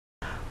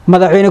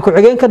Madaxweyne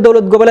ku-xigeenka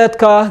dowlad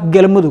goboleedka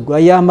Galmudug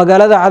Ayaa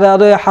Magaalada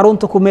Cadaado ee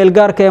xarunta ku meel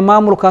gaarka ee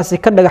maamulkaasi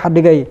ka dhagax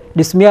dhigay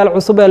dhismayaal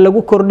cusub ee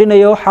lagu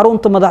kordhinayo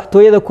xarunta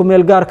madaxtooyada ku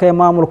meel gaarka ee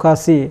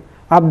maamulkaasi.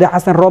 Cabdi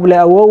Xasan Roble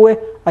Awoowe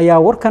ayaa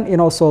warkan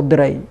inoo soo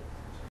diray.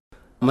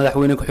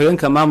 Madaxweyne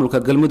ku-xigeenka maamulka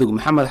Galmudug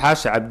Maxamed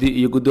Xaashi Cabdi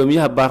iyo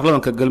gudoomiyaha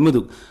baarlamaanka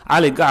Galmudug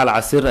Cali Gacal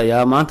Casir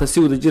ayaa maanta si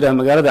wada jir ah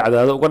magaalada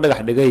Cadaado uga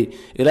dhagax dhigay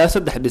ilaa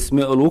 3 dhisme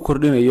oo lagu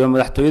kordhinayo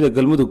madaxtooyada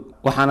Galmudug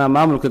waxaana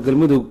maamulka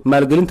Galmudug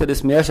maalgelinta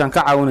dhismayaashan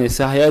ka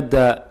caawinaysa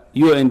hay'adda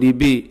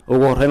UNDP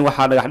ugu horeyn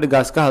waxaa dhagax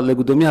dhigaas ka hadlay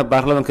gudoomiyaha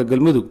baarlamaanka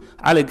Galmudug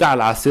Cali Gacal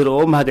Casir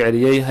oo mahad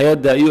celiyay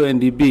hay'adda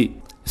UNDP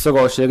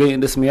isagoo sheegay in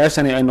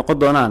dhismayaashan ay noqon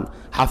doonaan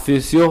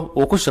xafiisyo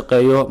uu ku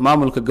shaqeeyo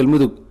maamulka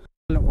Galmudug.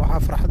 waxaa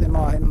farxad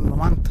inoo ah in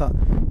maanta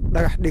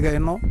dhagax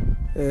dhigayno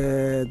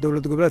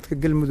dowlad goboleedka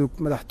Galmudug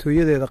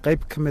madaxtooyadeeda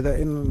qayb kamid ah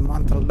in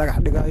maanta la dhagax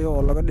dhigayo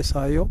oo laga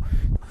dhisayo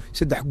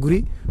 3 guri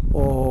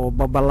oo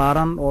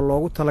balaaran oo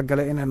loogu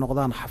talagalay inay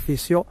noqdaan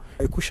xafiisyo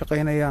ay ku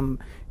shaqeynayaan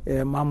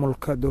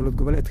maamulka dowlad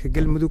goboleedka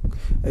Galmudug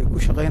ay ku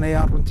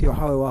shaqeynayaan runtii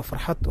waa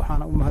farxad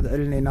waxaan u mahad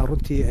celinaynaa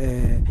runtii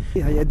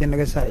hay'adda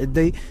naga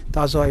saaciday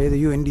taasoo hay'adda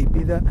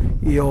UNDP-da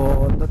iyo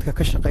dadka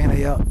ka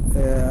shaqeynaya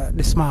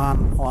dhismahan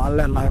oo aan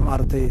leenahay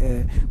maartay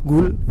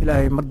guul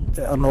ilaahay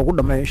noogu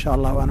dhameeyo insha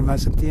Allah waana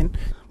mahadsantiin.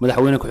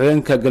 Madaxweyne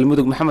ku-xigeenka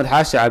Galmudug Maxamed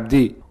Xaashi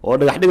Cabdi oo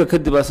dhagax dhiga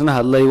kadib asna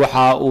hadlay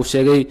waxa uu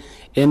sheegay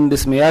in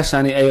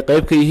dhismayaashani ay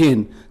qayb ka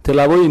yihiin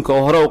tilaabooyinka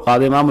oo hore u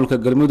qaaday maamulka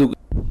Galmudug.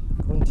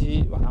 runtii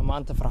waxaa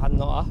maanta farxad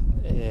noo ah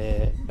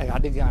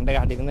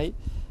dhagax dhignay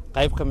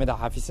qayb ka mid ah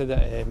xafiisyada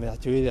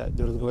madaxtooyada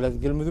dowlad goboleedka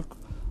Galmudug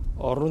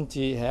oo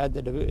runtii hay'adda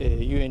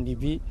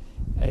UNDP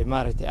ay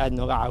maaragtay aad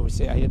nooga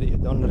caawisay ayada iyo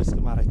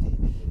donorska maaragtay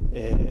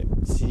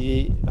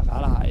siiyay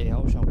dhaqaalaha ay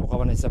hawshan ku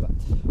qabanaysaba.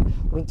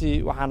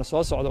 runtii waxaana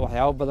soo socda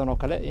waxyaabo badan oo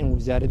kale in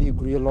wasaaradii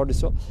guriga loo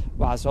dhiso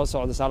waxa soo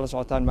socda saal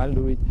socotaan maalin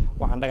dhaweyd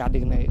waxaan dhagax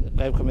dhignay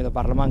qayb ka mid ah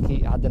baarlamaankii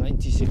haddana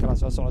intiisii kala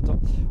soo socoto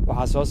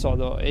waxa soo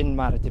socda in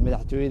maaragtay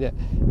madaxtooyada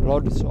loo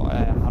dhiso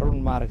xarun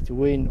maaragtay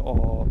weyn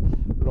oo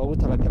loogu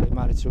talagalay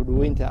maaragtay soo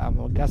dhaweynta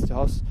ama guest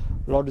house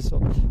loo dhiso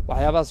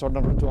waxyaabahaas oo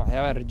dhan runtii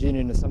waxyaabaha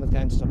rajaynayna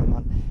sanadkan inta soo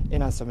dhamaan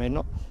inaan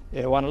sameeyno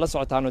waana la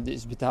socotaan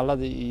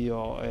isbitaalada iyo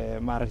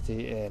maaragtay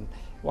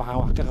waxaan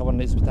wax ka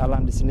qabanay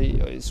isbitaalaan dhisnay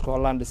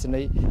iskoolaan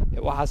dhisnay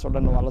waxaas oo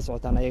dhan waa la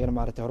socotaan ayagana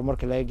maaragtay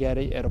horumarka laga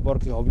gaaray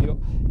airportkii Hobyo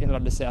in la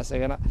dhisay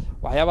asagana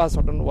waxyaabahaas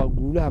oo dhan waa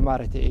guulaha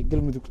maaragtay ee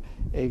Galmudug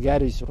ay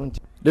gaarayso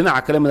runtii.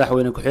 dhinaca kale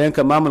madaxweyne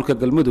ku-xigeenka maamulka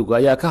Galmudug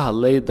ayaa ka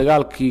hadlay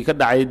dagaalkii ka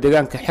dhacay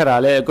deegaanka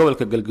Xiraale ee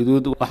gobolka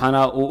Galgaduud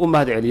waxaana uu u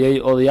mahad celiyay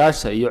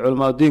odayaasha iyo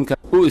culimadiinka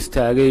u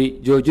istaagay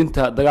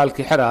joojinta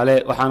dagaalkii Xiraale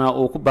waxaana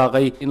uu ku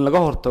baaqay in laga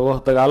hortago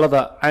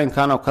dagaalada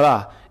caynkan oo kale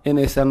ah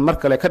inaysan mar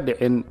kale ka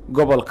dhicin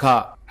gobolka.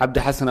 Cabdi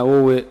Xasan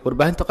Awoowe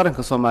warbaahinta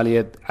qaranka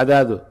Soomaaliyeed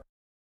Cadaado.